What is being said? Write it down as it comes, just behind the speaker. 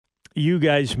You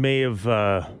guys may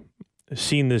have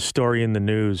seen this story in the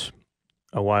news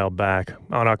a while back.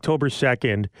 On October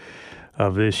 2nd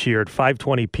of this year at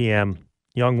 5:20 p.m.,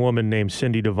 young woman named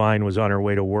Cindy Devine was on her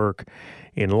way to work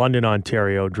in London,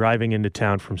 Ontario, driving into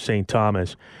town from St.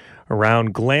 Thomas.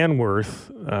 Around Glanworth,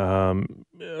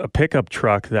 a pickup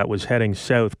truck that was heading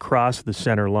south crossed the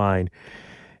center line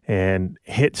and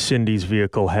hit Cindy's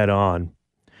vehicle head on.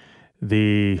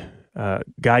 The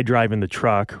guy driving the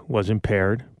truck was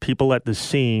impaired. People at the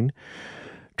scene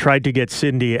tried to get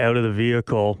Cindy out of the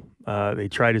vehicle. They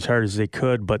tried as hard as they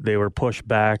could, but they were pushed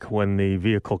back when the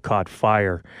vehicle caught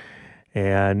fire.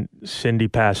 And Cindy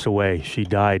passed away. She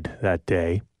died that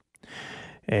day.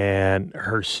 And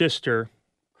her sister,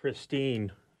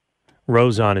 Christine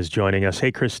Rosen, is joining us.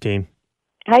 Hey, Christine.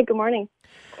 Hi, good morning.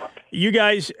 You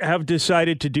guys have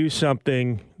decided to do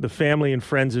something. The family and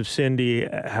friends of Cindy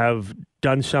have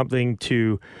done something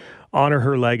to honor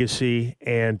her legacy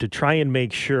and to try and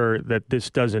make sure that this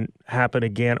doesn't happen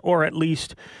again, or at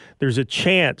least there's a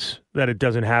chance that it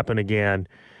doesn't happen again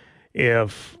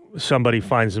if somebody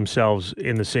finds themselves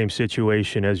in the same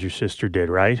situation as your sister did,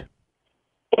 right?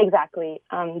 Exactly.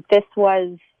 This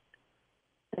was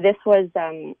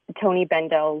Tony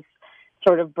Bendel's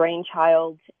sort of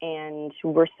brainchild, and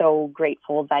we're so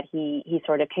grateful that he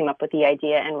sort of came up with the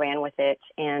idea and ran with it.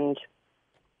 And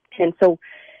so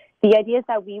the idea is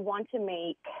that we want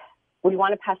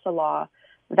to pass a law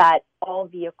that all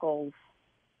vehicles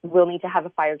will need to have a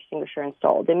fire extinguisher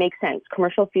installed. It makes sense.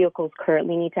 Commercial vehicles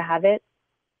currently need to have it.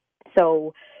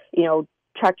 So,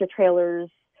 tractor trailers,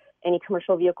 any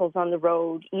commercial vehicles on the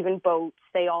road, even boats,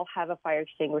 they all have a fire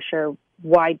extinguisher.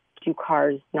 Why do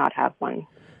cars not have one?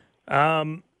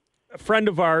 A friend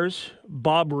of ours,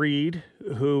 Bob Reed,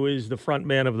 who is the front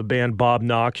man of the band Bob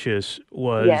Noxious,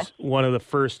 was one of the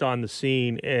first on the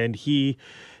scene, and he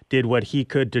did what he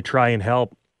could to try and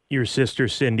help your sister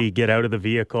Cindy get out of the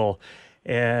vehicle.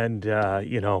 And,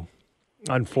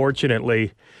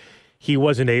 unfortunately, he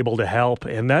wasn't able to help.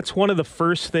 And that's one of the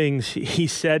first things he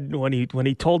said when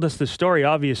he told us the story.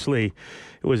 Obviously,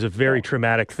 it was a very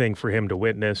traumatic thing for him to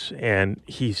witness. And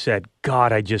he said,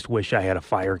 God, I just wish I had a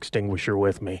fire extinguisher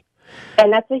with me.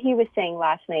 And that's what he was saying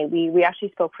last night. We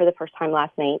actually spoke for the first time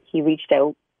last night. He reached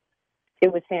out.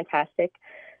 It was fantastic.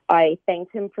 I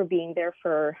thanked him for being there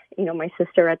for, my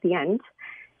sister at the end.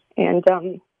 And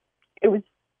it was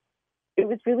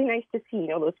really nice to see,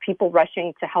 those people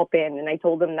rushing to help in. And I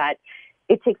told him that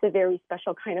it takes a very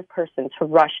special kind of person to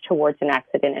rush towards an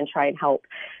accident and try and help.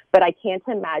 But I can't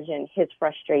imagine his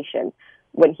frustration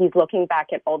when he's looking back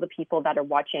at all the people that are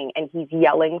watching and he's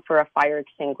yelling for a fire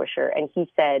extinguisher. And he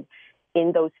said,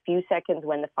 in those few seconds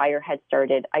when the fire had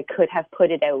started, I could have put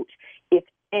it out if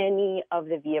any of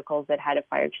the vehicles that had a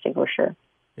fire extinguisher.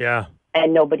 Yeah.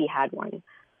 And nobody had one.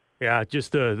 Yeah,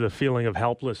 just the feeling of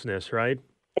helplessness, right?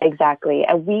 Exactly.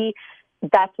 And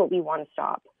that's what we want to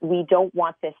stop. We don't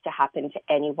want this to happen to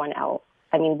anyone else.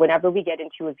 I mean, whenever we get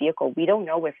into a vehicle, we don't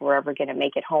know if we're ever going to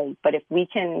make it home. But if we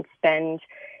can spend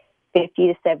 $50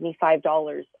 to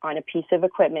 $75 on a piece of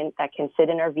equipment that can sit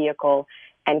in our vehicle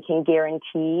and can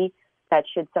guarantee that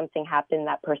should something happen,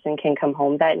 that person can come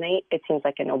home that night, it seems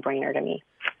like a no-brainer to me.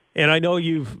 And I know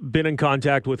you've been in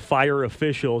contact with fire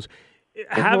officials.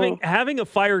 Having a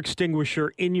fire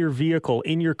extinguisher in your vehicle,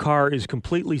 in your car, is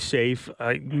completely safe.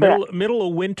 Middle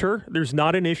of winter, there's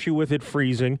not an issue with it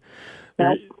freezing.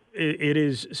 Nope. It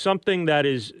is something that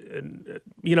is,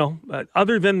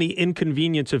 other than the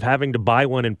inconvenience of having to buy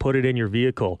one and put it in your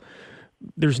vehicle,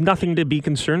 there's nothing to be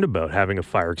concerned about having a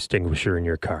fire extinguisher in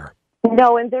your car.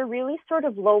 No, and they're really sort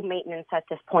of low maintenance at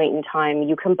this point in time.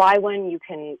 You can buy one, you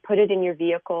can put it in your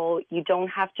vehicle. You don't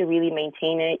have to really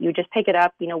maintain it. You just pick it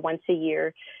up, once a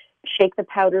year, shake the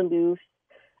powder loose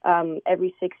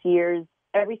every 6 years.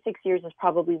 Every 6 years is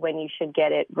probably when you should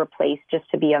get it replaced, just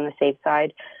to be on the safe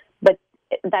side. But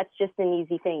that's just an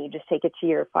easy thing. You just take it to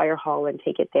your fire hall and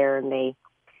take it there, and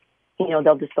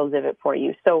they'll dispose of it for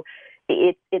you. So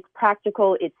it's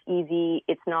practical, it's easy,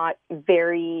 it's not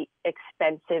very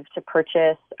expensive to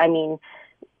purchase. I mean,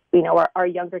 our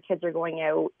younger kids are going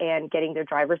out and getting their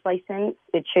driver's license.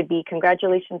 It should be,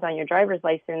 congratulations on your driver's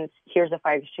license. Here's a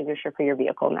fire extinguisher for your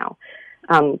vehicle now.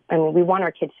 We want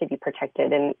our kids to be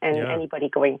protected and anybody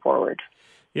going forward.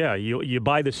 Yeah, you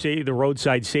buy the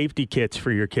roadside safety kits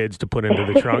for your kids to put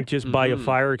into the trunk. Just buy a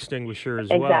fire extinguisher as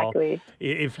well. Exactly.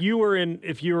 If you were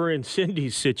in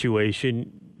Cindy's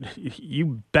situation,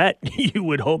 you bet you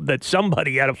would hope that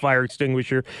somebody had a fire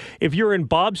extinguisher. If you're in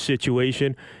Bob's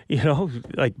situation,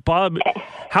 like Bob,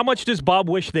 how much does Bob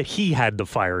wish that he had the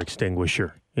fire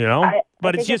extinguisher?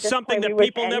 But it's think at just this something point we that wish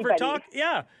people never anybody- talk.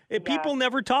 Yeah, people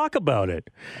never talk about it.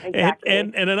 Exactly.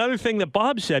 And another thing that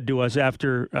Bob said to us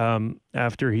after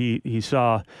he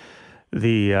saw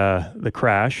the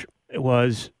crash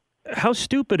was, how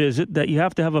stupid is it that you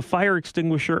have to have a fire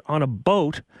extinguisher on a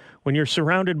boat when you're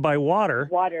surrounded by water,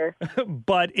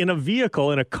 but in a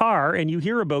vehicle, in a car, and you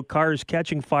hear about cars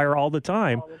catching fire all the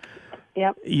time.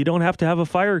 Yep. You don't have to have a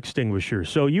fire extinguisher.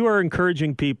 So you are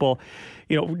encouraging people,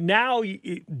 now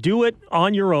do it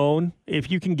on your own.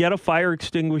 If you can get a fire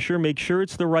extinguisher, make sure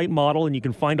it's the right model, and you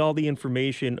can find all the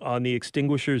information on the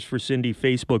Extinguishers for Cindy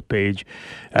Facebook page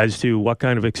as to what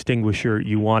kind of extinguisher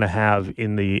you want to have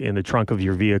in the trunk of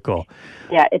your vehicle.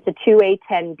 Yeah, it's a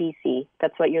 2A10BC.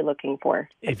 That's what you're looking for.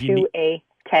 A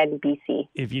 2A10BC.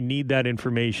 If you need that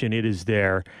information, it is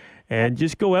there. And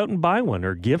just go out and buy one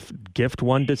or gift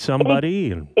one to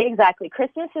somebody. Exactly.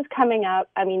 Christmas is coming up.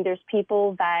 I mean, there's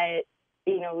people that,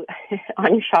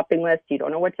 on your shopping list, you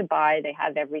don't know what to buy. They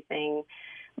have everything.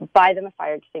 Buy them a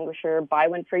fire extinguisher. Buy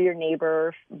one for your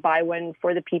neighbor. Buy one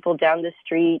for the people down the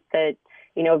street that,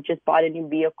 have just bought a new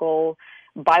vehicle.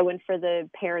 Buy one for the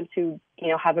parents who,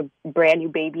 have a brand new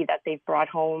baby that they've brought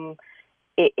home.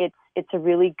 It's a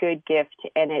really good gift,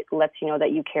 and it lets you know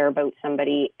that you care about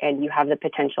somebody and you have the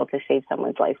potential to save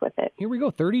someone's life with it. Here we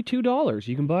go, $32.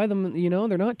 You can buy them,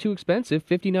 they're not too expensive.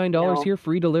 $59 here,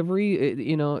 free delivery.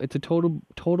 It's a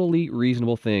totally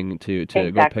reasonable thing to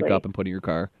go pick up and put in your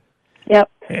car.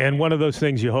 Yep. And one of those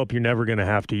things you hope you're never going to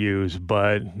have to use,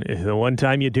 but the one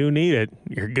time you do need it,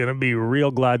 you're going to be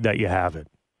real glad that you have it.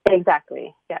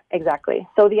 Exactly. Yeah, exactly.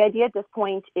 So the idea at this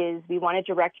point is we want to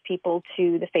direct people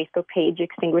to the Facebook page,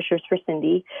 Extinguishers for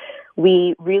Cindy.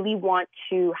 We really want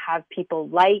to have people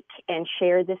like and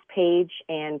share this page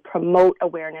and promote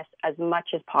awareness as much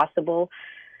as possible.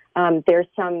 There's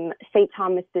some St.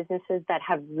 Thomas businesses that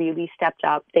have really stepped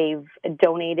up. They've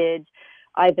donated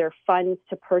either funds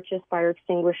to purchase fire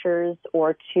extinguishers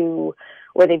or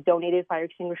they've donated fire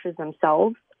extinguishers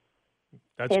themselves.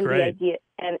 That's great.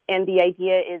 The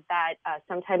idea is that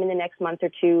sometime in the next month or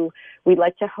two, we'd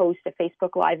like to host a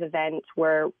Facebook Live event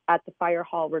where at the fire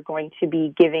hall, we're going to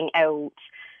be giving out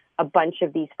a bunch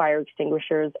of these fire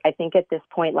extinguishers. I think at this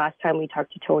point, last time we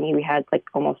talked to Tony, we had like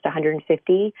almost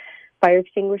 150 fire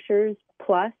extinguishers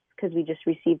plus, because we just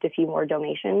received a few more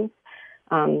donations.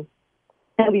 And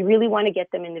we really want to get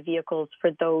them in the vehicles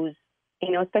for those,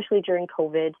 especially during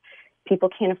COVID. People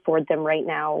can't afford them right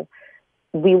now.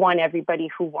 We want everybody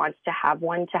who wants to have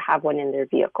one in their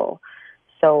vehicle.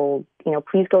 So,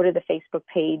 please go to the Facebook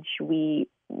page. We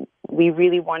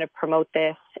really want to promote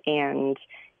this, and,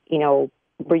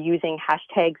 we're using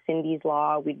hashtag Cindy's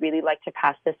Law. We'd really like to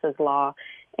pass this as law.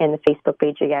 And the Facebook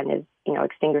page, again, is,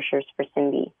 Extinguishers for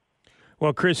Cindy.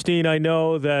 Well, Christine, I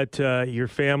know that your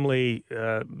family,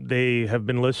 they have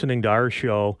been listening to our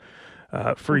show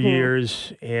for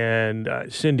years, and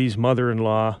Cindy's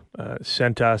mother-in-law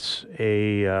sent us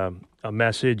a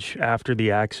message after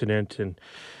the accident, and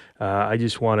I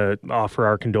just want to offer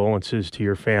our condolences to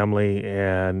your family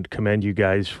and commend you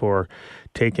guys for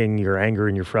taking your anger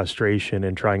and your frustration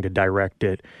and trying to direct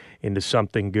it into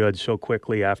something good so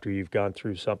quickly after you've gone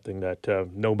through something that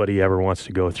nobody ever wants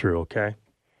to go through, okay?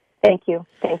 Thank you.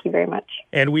 Thank you very much.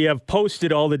 And we have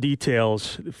posted all the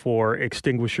details for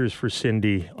Extinguishers for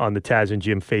Cindy on the Taz and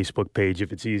Jim Facebook page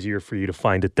if it's easier for you to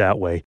find it that way.